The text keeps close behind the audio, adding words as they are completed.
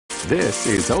This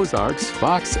is Ozarks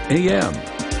Fox AM.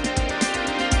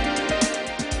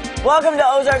 Welcome to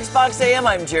Ozarks Fox AM.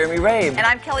 I'm Jeremy Rabe. And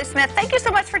I'm Kelly Smith. Thank you so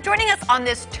much for joining us on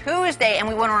this Tuesday. And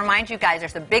we want to remind you guys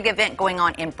there's a big event going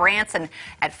on in Branson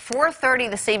at 4:30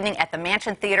 this evening at the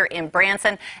Mansion Theater in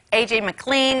Branson. A.J.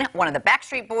 McLean, one of the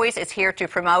Backstreet Boys, is here to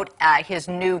promote his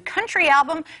new country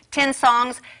album, 10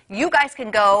 songs. You guys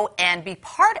can go and be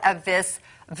part of this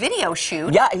video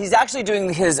shoot. Yeah, he's actually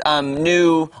doing his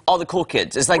new All the Cool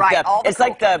Kids. It's like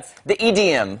the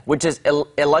EDM, which is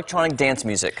electronic dance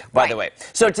music, by the way.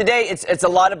 So today it's a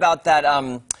lot about that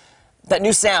that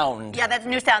new sound. Yeah, that's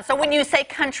new sound. So when you say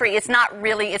country, it's not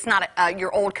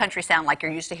your old country sound like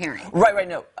you're used to hearing. Right,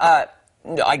 no.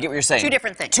 No, I get what you're saying. Two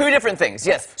different things. Two different things,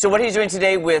 yes. So what he's doing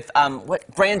today with,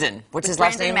 Brandon, what's his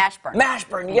last name? Mashburn.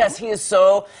 Mashburn, yes, he is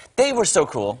they were so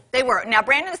cool. They were. Now,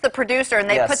 Brandon's the producer, and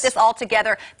they put this all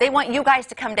together. They want you guys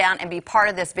to come down and be part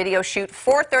of this video shoot,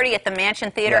 4:30 at the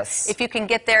Mansion Theater. Yes. If you can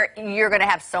get there, you're going to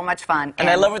have so much fun. And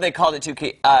I love what they called it, too,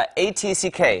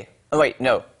 ATCK. Oh, wait,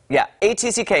 no. Yeah,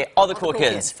 ATCK, all the cool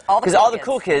kids. Because all the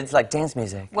cool kids like dance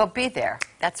music. Well, be there.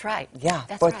 That's right. Yeah,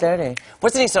 that's 4:30. Right.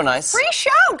 Wasn't he so nice? Free show,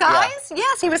 guys. Yeah.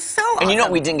 Yes, he was so awesome. And you know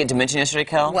what we didn't get to mention yesterday,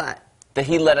 Kel? What? That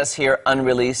he let us hear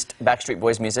unreleased Backstreet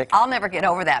Boys music. I'll never get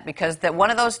over that because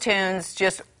one of those tunes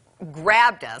just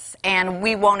grabbed us, and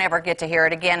we won't ever get to hear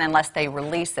it again unless they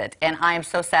release it. And I am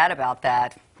so sad about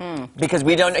that. Because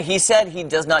we don't. He said he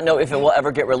does not know if it will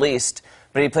ever get released.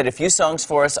 But he played a few songs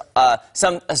for us,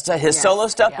 his solo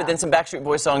stuff, but then some Backstreet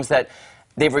Boys songs that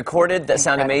they've recorded that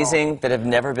sound amazing, that have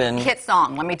never been... Hit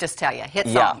song, let me just tell you. Hit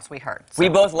songs we heard. So. We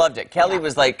both loved it. Kelly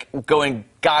was like going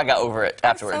gaga over it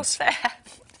afterwards. I'm so sad.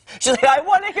 She's like, I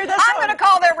want to hear that song. I'm going to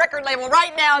call their record label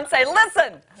right now and say,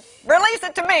 listen, release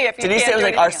it to me if you Did he say it was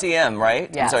like RCM, right?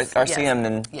 Yes. So RCM,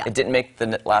 then it didn't make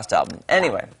the last album.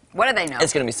 Anyway. What do they know?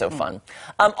 It's going to be so fun.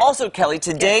 Also, Kelly,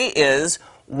 today is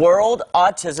World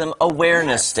Autism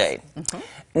Awareness Day.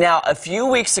 Now, a few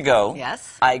weeks ago,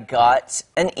 I got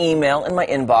an email in my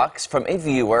inbox from a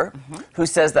viewer who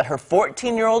says that her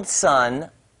 14-year-old son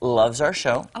loves our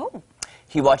show. Oh.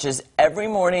 He watches every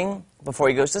morning before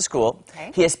he goes to school.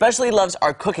 Okay. He especially loves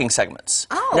our cooking segments.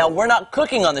 Oh. Now, we're not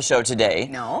cooking on the show today.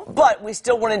 No. But we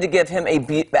still wanted to give him a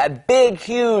big,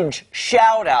 huge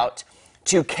shout-out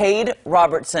to Cade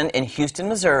Robertson in Houston,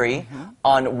 Missouri,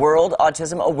 on World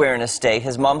Autism Awareness Day.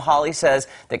 His mom, Holly, says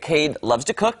that Cade loves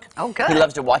to cook. Oh, good. He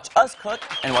loves to watch us cook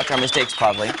and watch our mistakes,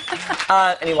 probably.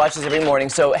 And he watches every morning.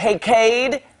 So, hey,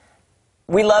 Cade,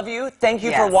 we love you. Thank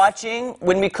you for watching.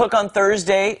 When we cook on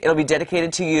Thursday, it'll be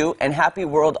dedicated to you. And happy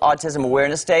World Autism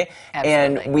Awareness Day.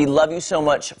 Absolutely. And we love you so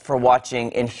much for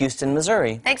watching in Houston,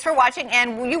 Missouri. Thanks for watching.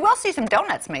 And you will see some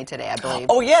donuts made today, I believe.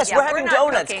 Oh, yes. We're having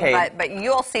donuts, Cade. But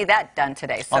you'll see that done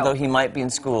today. So. Although he might be in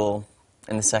school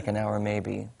in the second hour,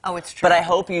 maybe. Oh, it's true. But I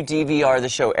hope you DVR the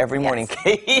show every morning,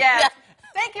 Cade. Yes.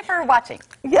 Thank you for watching.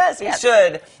 Yes, you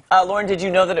should. Lauren, did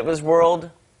you know that it was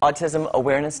World Autism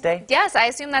Awareness Day? Yes, I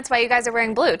assume that's why you guys are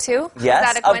wearing blue, too. Yes,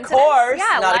 Is that a coincidence? Of course.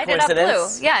 Yeah, not light a coincidence. It up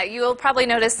blue. Yeah, you will probably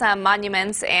notice some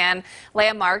monuments and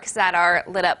landmarks that are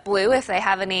lit up blue if they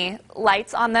have any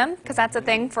lights on them, because that's a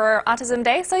thing for Autism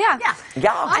Day. So, yeah.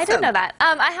 Yeah. Awesome. I didn't know that.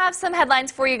 I have some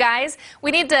headlines for you guys. We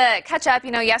need to catch up.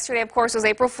 You know, yesterday, of course, was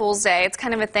April Fool's Day. It's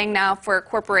kind of a thing now for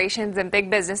corporations and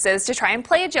big businesses to try and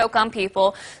play a joke on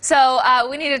people. So,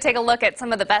 we need to take a look at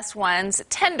some of the best ones.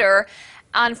 Tinder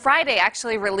on Friday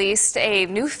actually released a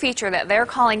new feature that they're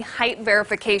calling height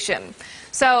verification.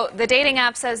 So the dating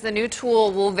app says the new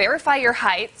tool will verify your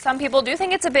height. Some people do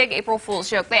think it's a big April Fool's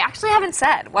joke. They actually haven't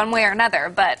said one way or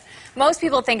another, but most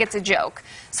people think it's a joke.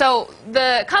 So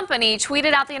the company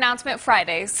tweeted out the announcement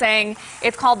Friday saying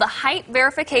it's called the Height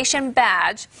Verification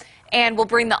Badge, and will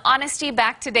bring the honesty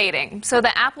back to dating. So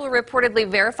the app will reportedly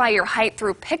verify your height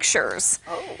through pictures.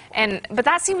 Oh. But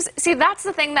that seems, that's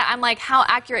the thing that I'm like, how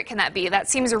accurate can that be? That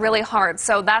seems really hard.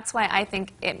 So that's why I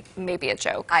think it may be a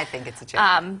joke. I think it's a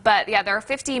joke. But yeah, there are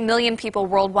 50 million people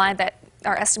worldwide that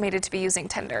are estimated to be using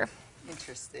Tinder.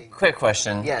 Interesting. Quick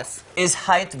question. Yes. Is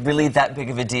height really that big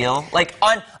of a deal? Like,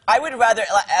 I would rather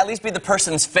at least be the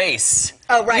person's face.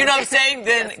 Oh, right. You know what I'm saying?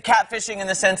 Than catfishing in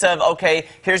the sense of, okay,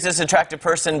 here's this attractive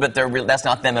person, but that's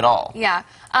not them at all. Yeah.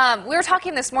 We were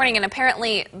talking this morning, and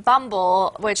apparently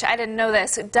Bumble, which I didn't know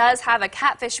this, does have a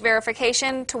catfish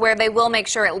verification to where they will make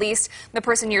sure at least the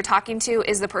person you're talking to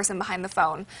is the person behind the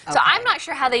phone. Okay. So I'm not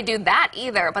sure how they do that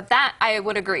either, but that, I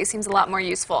would agree, seems a lot more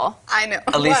useful. I know.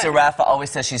 Elisa Raffa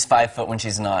always says she's 5 foot when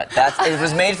she's not. It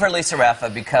was made for Elisa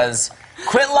Raffa because...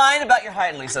 Quit lying about your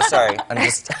height, Lisa. Sorry. I'm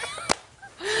just...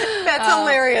 That's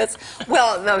hilarious.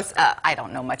 Well, those I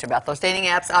don't know much about those dating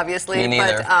apps, obviously. Me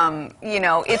neither. But, you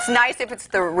know, it's nice if it's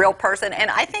the real person.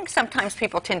 And I think sometimes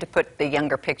people tend to put the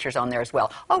younger pictures on there as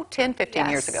well. Oh, 10, 15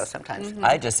 years ago sometimes.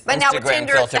 I just But now with Instagram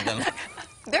Tinder, filtered them.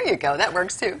 There you go. That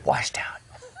works, too. Washed out.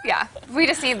 Yeah, we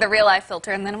just need the real life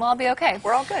filter and then we'll all be okay.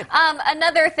 We're all good.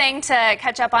 Another thing to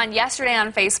catch up on yesterday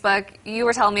on Facebook, you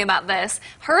were telling me about this.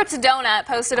 Hertz Donut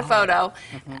posted a photo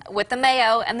with the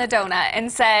mayo and the donut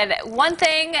and said, one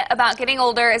thing about getting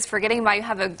older is forgetting why you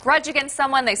have a grudge against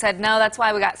someone. They said, no, that's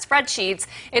why we got spreadsheets.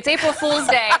 It's April Fool's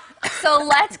Day, so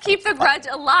let's keep the grudge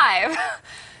alive.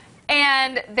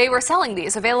 And they were selling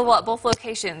these, available at both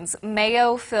locations,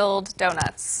 mayo-filled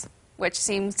donuts, which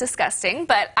seems disgusting,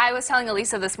 but I was telling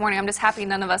Elisa this morning, I'm just happy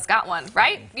none of us got one,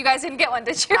 right? You guys didn't get one,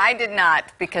 did you? I did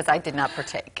not, because I did not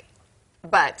partake.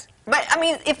 But I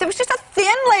mean, if there was just a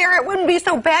thin layer, it wouldn't be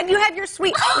so bad. You had your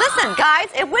sweet... Listen, guys,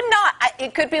 it would not...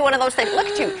 It could be one of those things. Look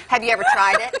at you. Have you ever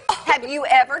tried it? Have you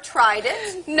ever tried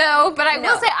it? No, but I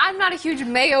will say I'm not a huge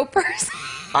mayo person.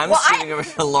 I'm sitting over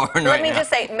to Lauren right now. Let me just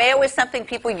say, mayo is something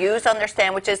people use on their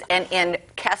sandwiches and in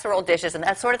casserole dishes and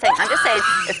that sort of thing. I'm just saying,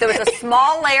 if there was a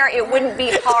small layer, it wouldn't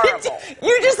be horrible.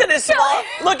 You just said a small...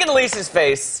 Look at Elisa's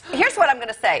face. Here's what I'm going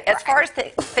to say. As far as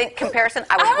think comparison,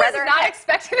 I would rather... not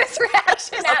expecting this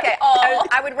reaction okay, at all.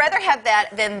 I would rather have that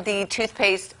than the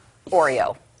toothpaste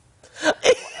Oreo.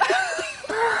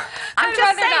 I'd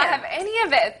rather not have any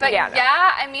of it, but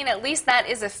yeah, I mean, at least that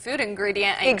is a food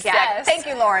ingredient, I guess. Thank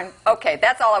you, Lauren. Okay,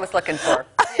 that's all I was looking for.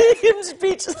 I am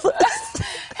speechless.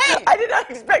 Hey, I did not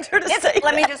expect her to say that.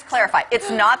 Let me just clarify. It's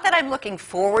not that I'm looking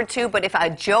forward to, but if a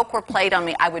joke were played on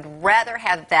me, I would rather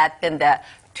have that than the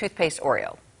toothpaste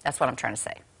Oreo. That's what I'm trying to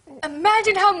say.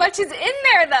 Imagine how much is in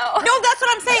there, though. No, that's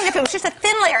what I'm saying. If it was just a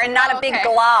thin layer and not a big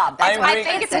glob. That's why I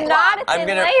think it's not a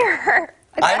thin layer.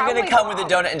 I'm going to come with a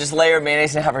donut and just layer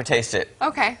mayonnaise and have her taste it.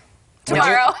 Okay.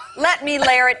 Tomorrow. Let me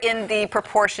layer it in the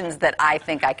proportions that I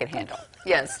think I can handle.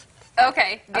 Yes.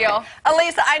 Okay, deal. Okay.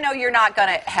 Elisa, I know you're not going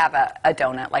to have a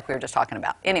donut like we were just talking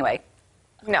about. Anyway.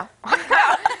 No.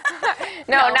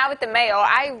 No, not with the mayo.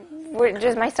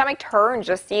 My stomach turns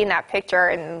just seeing that picture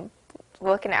and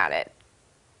looking at it.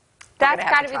 That's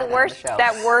got to be the worst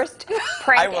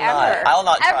prank ever. I will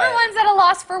not try Everyone's at a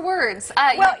loss for words.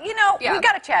 Well, you know, we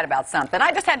got to chat about something.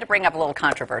 I just had to bring up a little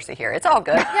controversy here. It's all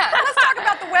good. Yeah. Let's talk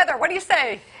about the weather. What do you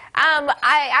say?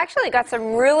 I actually got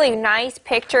some really nice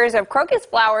pictures of crocus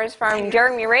flowers from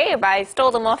Jeremy Rabe. I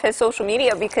stole them off his social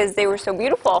media because they were so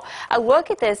beautiful.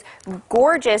 Look at this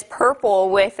gorgeous purple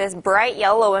with this bright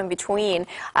yellow in between.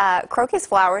 Crocus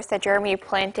flowers that Jeremy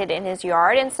planted in his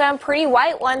yard, and some pretty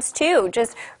white ones too.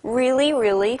 Just really,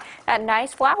 really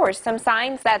nice flowers. Some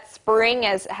signs that spring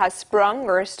has sprung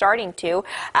or is starting to.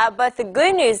 But the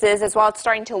good news is while it's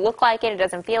starting to look like it, it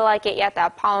doesn't feel like it yet.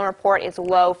 That pollen report is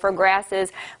low for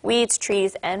grasses, weeds,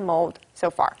 trees, and mold so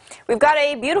far. We've got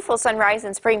a beautiful sunrise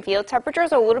in Springfield.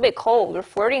 Temperatures are a little bit cold. We're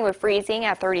flirting with freezing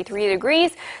at 33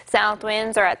 degrees. South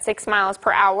winds are at 6 miles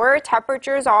per hour.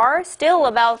 Temperatures are still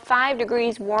about 5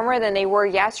 degrees warmer than they were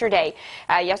yesterday.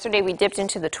 Yesterday we dipped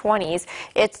into the 20s.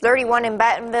 It's 31 in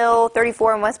Bentonville,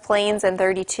 34 in West Plains, and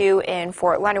 32 in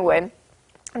Fort Leonard Wood.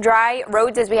 Dry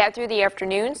roads as we head through the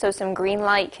afternoon, so some green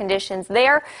light conditions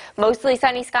there. Mostly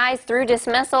sunny skies through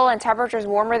dismissal and temperatures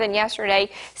warmer than yesterday,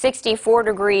 64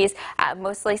 degrees,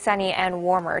 mostly sunny and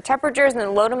warmer. Temperatures in the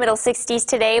low to middle 60s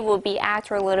today will be at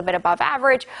or a little bit above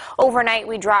average. Overnight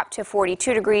we drop to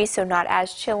 42 degrees, so not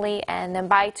as chilly. And then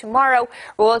by tomorrow,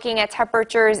 we're looking at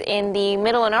temperatures in the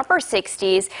middle and upper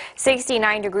 60s,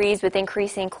 69 degrees with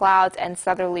increasing clouds and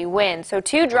southerly winds. So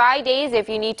 2 dry days if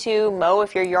you need to mow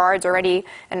if your yard's already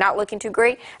and not looking too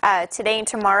great. Today and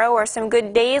tomorrow are some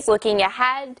good days. Looking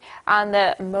ahead on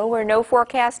the mow or no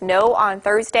forecast, no on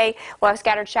Thursday. We'll have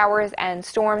scattered showers and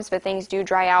storms, but things do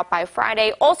dry out by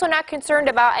Friday. Also not concerned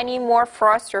about any more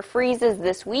frost or freezes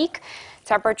this week.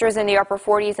 Temperatures in the upper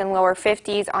 40s and lower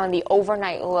 50s on the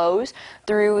overnight lows.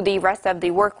 Through the rest of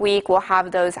the work week, we'll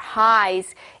have those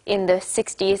highs in the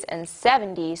 60s and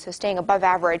 70s, so staying above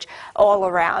average all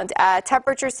around.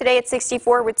 Temperatures today at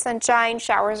 64 with sunshine.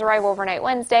 Showers arrive overnight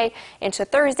Wednesday into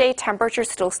Thursday. Temperatures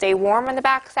still stay warm on the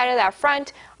back side of that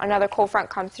front. Another cold front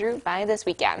comes through by this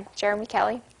weekend. Jeremy,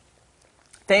 Kelly.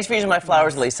 Thanks for using my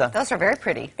flowers, Lisa. Those are very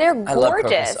pretty. They're gorgeous. I love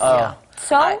crocus. Oh. Yeah.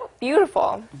 So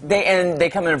beautiful. They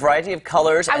come in a variety of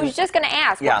colors. I was just going to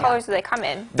ask, what colors do they come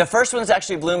in? The first ones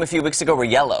actually bloom a few weeks ago were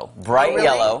yellow, bright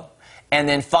yellow. And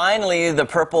then finally, the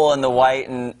purple and the white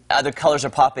and other colors are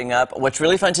popping up. What's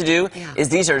really fun to do is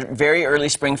these are very early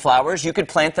spring flowers. You could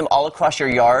plant them all across your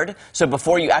yard. So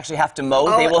before you actually have to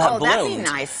mow, they will have bloomed. That'd be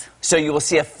nice. So you will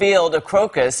see a field of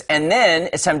crocus, and then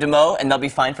it's time to mow, and they'll be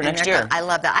fine for next year. I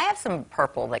love that. I have some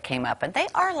purple that came up, and they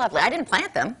are lovely. I didn't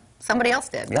plant them. Somebody else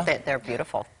did. Yeah. They're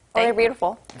beautiful. Oh, they're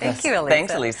beautiful. Thank you, Elisa.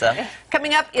 Thanks, Elisa.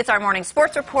 Coming up, it's our morning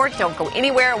sports report. Don't go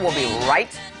anywhere. We'll be right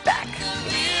back.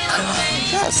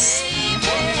 Yes.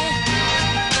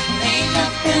 Ain't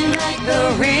nothing like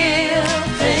the real